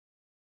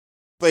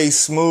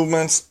Space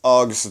Movements,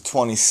 August the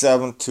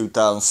 27th,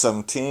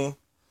 2017.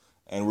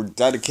 And we're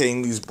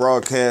dedicating these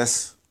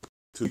broadcasts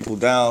to people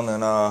down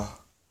in the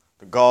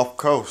Gulf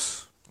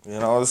Coast. You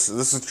know, this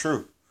is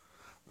true.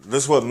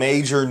 This is what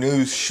major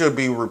news should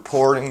be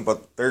reporting,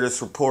 but they're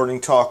just reporting,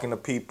 talking to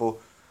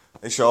people.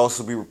 They should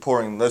also be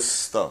reporting this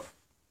stuff.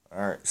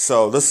 Alright,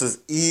 so this is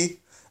ENE.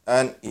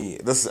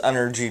 This is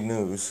energy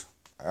news.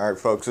 Alright,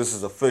 folks, this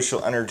is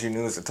official energy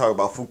news. They talk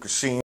about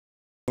Fukushima.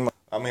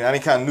 I mean, any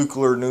kind of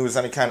nuclear news,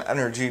 any kind of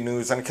energy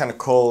news, any kind of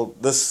coal.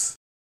 This.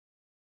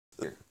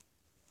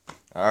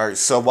 Alright,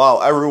 so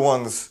while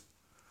everyone's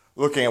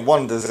looking at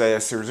one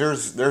disaster,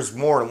 there's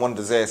more than one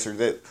disaster.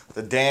 That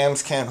the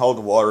dams can't hold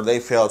the water. They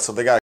failed, so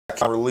they got to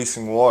keep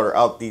releasing water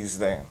out these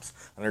dams.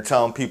 And they're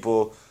telling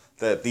people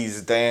that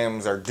these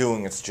dams are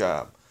doing its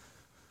job.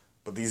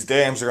 But these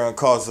dams are going to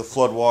cause the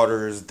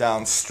floodwaters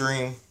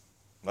downstream,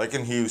 like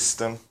in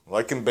Houston,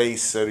 like in Bay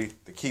City,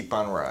 to keep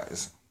on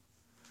rising.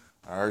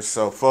 Alright,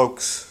 so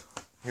folks,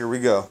 here we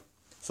go.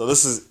 So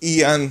this is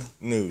EN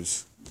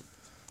News.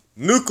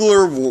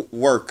 Nuclear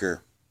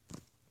worker.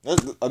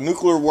 A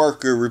nuclear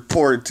worker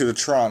reported to the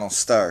Toronto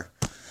Star.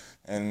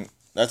 And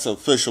that's an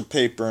official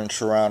paper in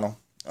Toronto.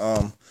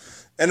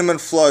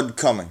 Imminent flood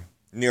coming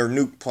near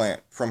nuke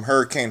plant from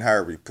Hurricane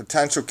Harvey.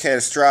 Potential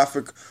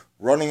catastrophic,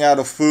 running out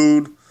of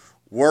food,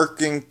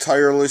 working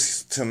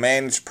tireless to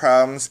manage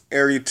problems,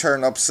 area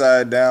turned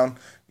upside down,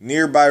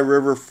 nearby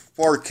river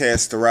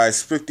forecast to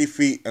rise 50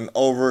 feet and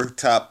over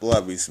top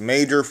levees,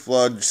 major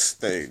flood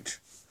stage.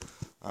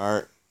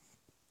 Alright,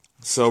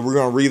 so we're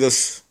going to read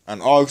this on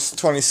August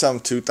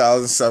 27,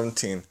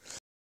 2017.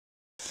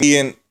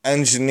 Ian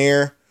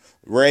engineer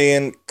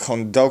Ryan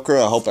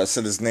Kondoka, I hope I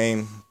said his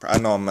name, I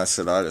know I messed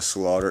it up, I just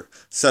slaughtered,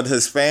 said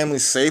his family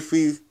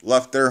safely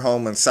left their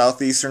home in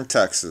southeastern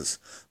Texas,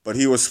 but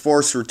he was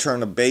forced to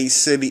return to Bay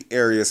City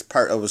area as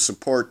part of a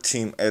support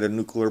team at a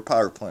nuclear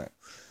power plant.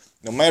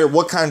 No matter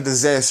what kind of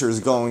disaster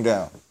is going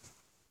down,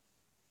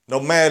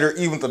 no matter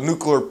even the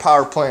nuclear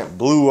power plant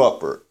blew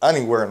up or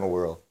anywhere in the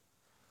world,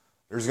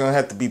 there's going to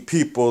have to be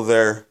people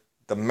there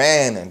to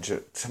manage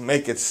it, to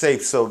make it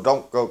safe so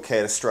don't go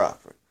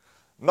catastrophic.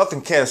 Nothing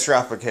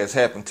catastrophic has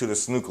happened to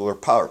this nuclear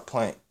power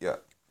plant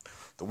yet.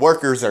 The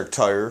workers are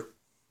tired,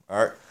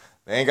 alright?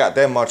 They ain't got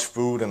that much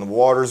food, and the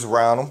water's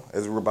around them,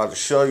 as we're about to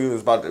show you,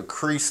 is about to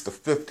increase the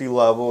 50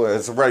 level.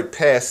 It's already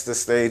past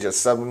this stage at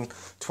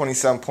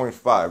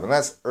 27.5, and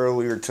that's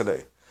earlier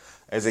today,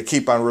 as they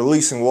keep on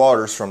releasing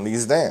waters from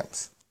these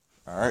dams.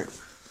 Alright?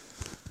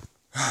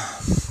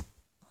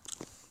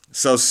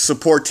 So,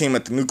 support team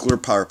at the nuclear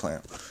power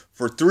plant.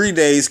 For 3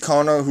 days,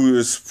 Kona, who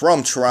is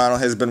from Toronto,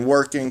 has been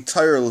working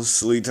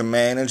tirelessly to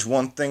manage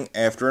one thing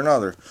after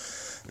another.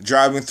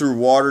 Driving through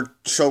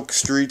water-choked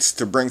streets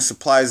to bring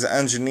supplies to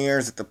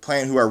engineers at the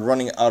plant who are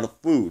running out of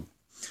food.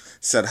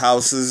 Said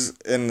houses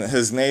in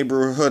his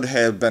neighborhood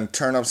have been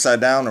turned upside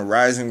down and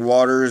rising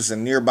waters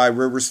and nearby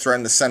rivers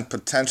threaten to send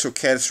potential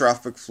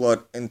catastrophic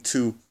flood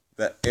into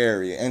that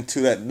area,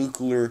 into that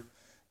nuclear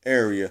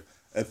area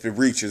if it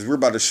reaches. We're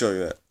about to show you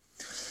that.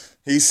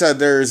 He said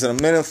there is an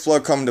imminent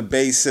flood coming to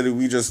Bay City.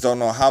 We just don't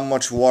know how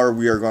much water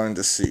we are going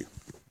to see.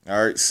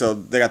 Alright, so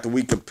they got the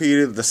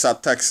Wikipedia, the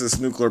South Texas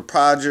Nuclear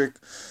Project,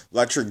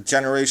 Electric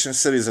Generation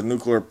City is a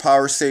nuclear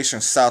power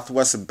station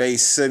southwest of Bay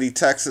City,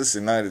 Texas,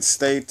 United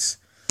States.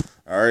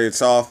 Alright,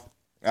 it's off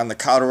on the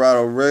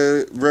Colorado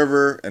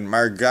River in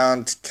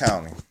Margant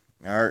County.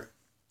 Alright.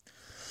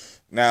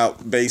 Now,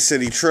 Bay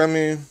City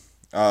trimming,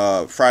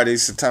 Friday,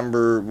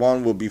 September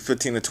 1 will be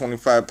 15 to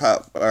 25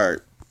 pop. Alright.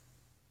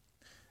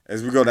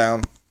 As we go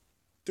down.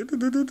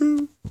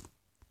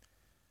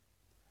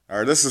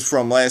 Alright, this is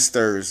from last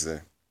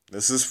Thursday.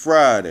 This is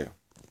Friday.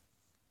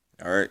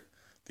 Alright.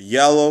 The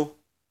yellow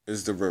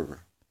is the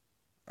river.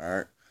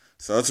 Alright.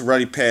 So it's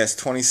already past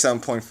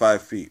 27.5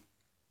 feet.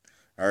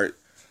 Alright.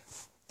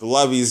 The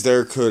levees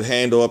there could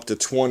handle up to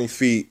 20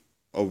 feet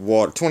of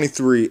water.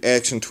 23,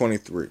 action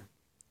 23.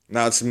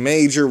 Now it's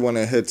major when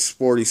it hits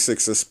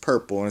 46 as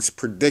purple, and it's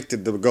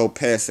predicted to go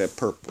past that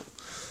purple.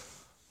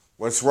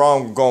 What's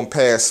wrong with going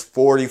past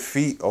 40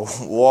 feet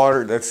of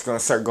water? That's going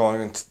to start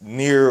going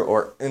near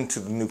or into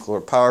the nuclear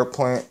power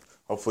plant.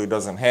 Hopefully it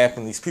doesn't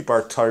happen. These people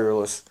are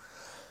tireless,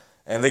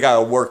 and they got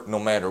to work no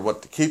matter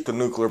what to keep the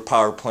nuclear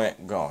power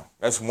plant going.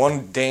 That's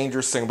one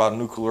dangerous thing about a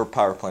nuclear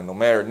power plant. No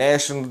matter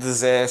national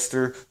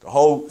disaster, the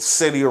whole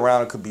city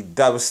around it could be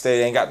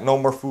devastated. Ain't got no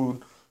more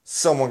food.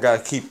 Someone got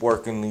to keep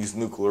working these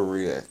nuclear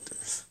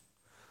reactors.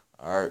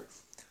 Alright.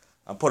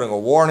 I'm putting a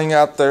warning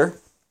out there.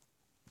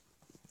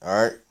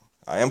 Alright.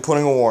 I am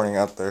putting a warning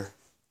out there.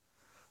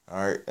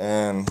 Alright,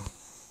 and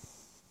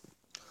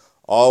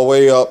all the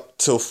way up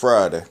till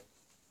Friday.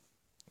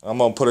 I'm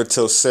going to put it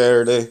till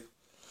Saturday,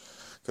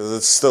 because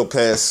it's still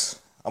past.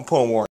 I'm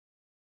putting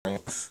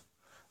warnings.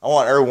 I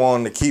want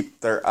everyone to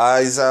keep their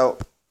eyes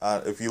out.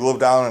 If you live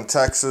down in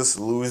Texas,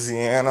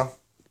 Louisiana,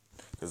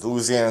 because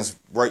Louisiana's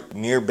right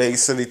near Bay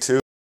City too,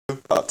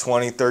 about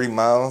 20, 30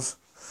 miles.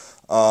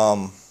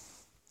 I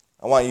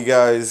want you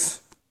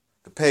guys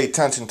to pay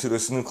attention to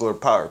this nuclear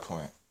power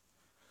plant.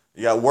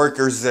 You got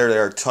workers there that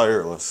are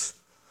tireless.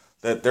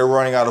 that they're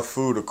running out of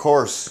food. Of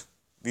course,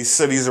 these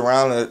cities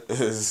around it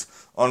is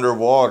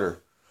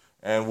underwater.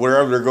 And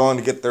wherever they're going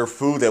to get their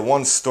food, that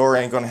one store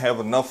ain't going to have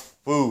enough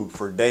food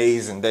for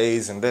days and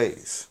days and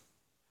days.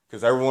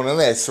 Because everyone in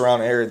that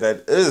surrounding area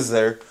that is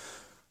there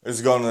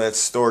is going to that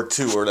store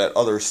too, or that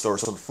other store.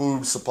 So the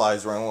food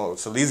supplies run low.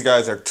 So these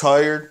guys are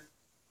tired.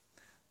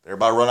 They're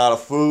about to run out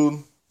of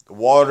food. The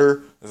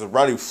water is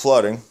already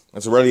flooding.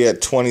 It's already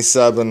at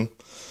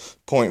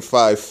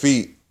 27.5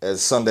 feet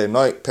as Sunday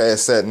night,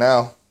 past that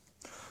now.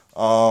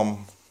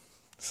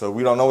 So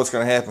we don't know what's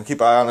going to happen.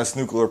 Keep an eye on this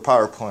nuclear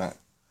power plant.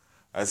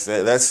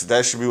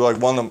 That should be like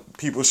one of the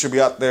people should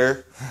be out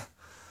there.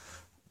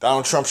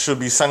 Donald Trump should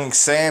be sending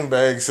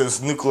sandbags to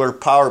this nuclear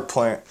power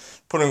plant,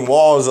 putting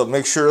walls up,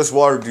 make sure this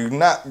water do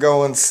not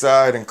go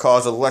inside and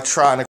cause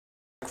electronic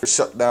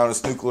shut down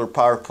this nuclear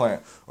power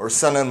plant, or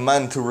sending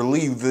men to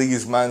relieve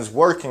these men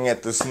working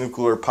at this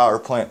nuclear power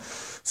plant.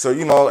 So,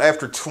 you know,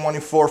 after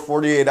 24,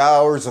 48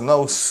 hours of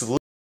no sleep,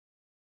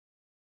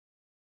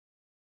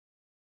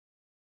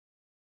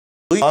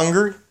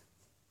 hungry?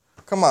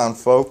 Come on,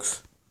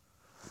 folks.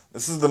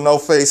 This is the No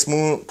Face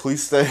Moon.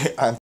 Please stay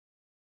on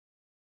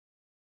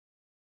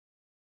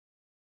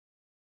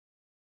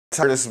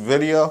this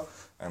video,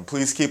 and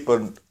please keep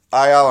an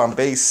eye out on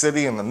Bay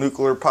City and the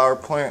nuclear power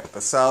plant,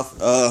 the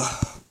South,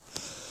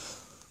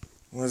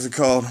 what is it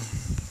called?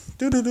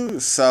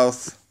 The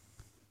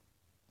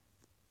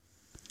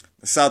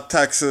South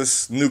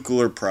Texas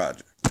Nuclear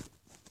Project.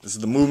 This is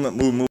the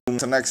movement.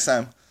 Until next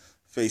time,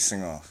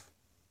 facing off.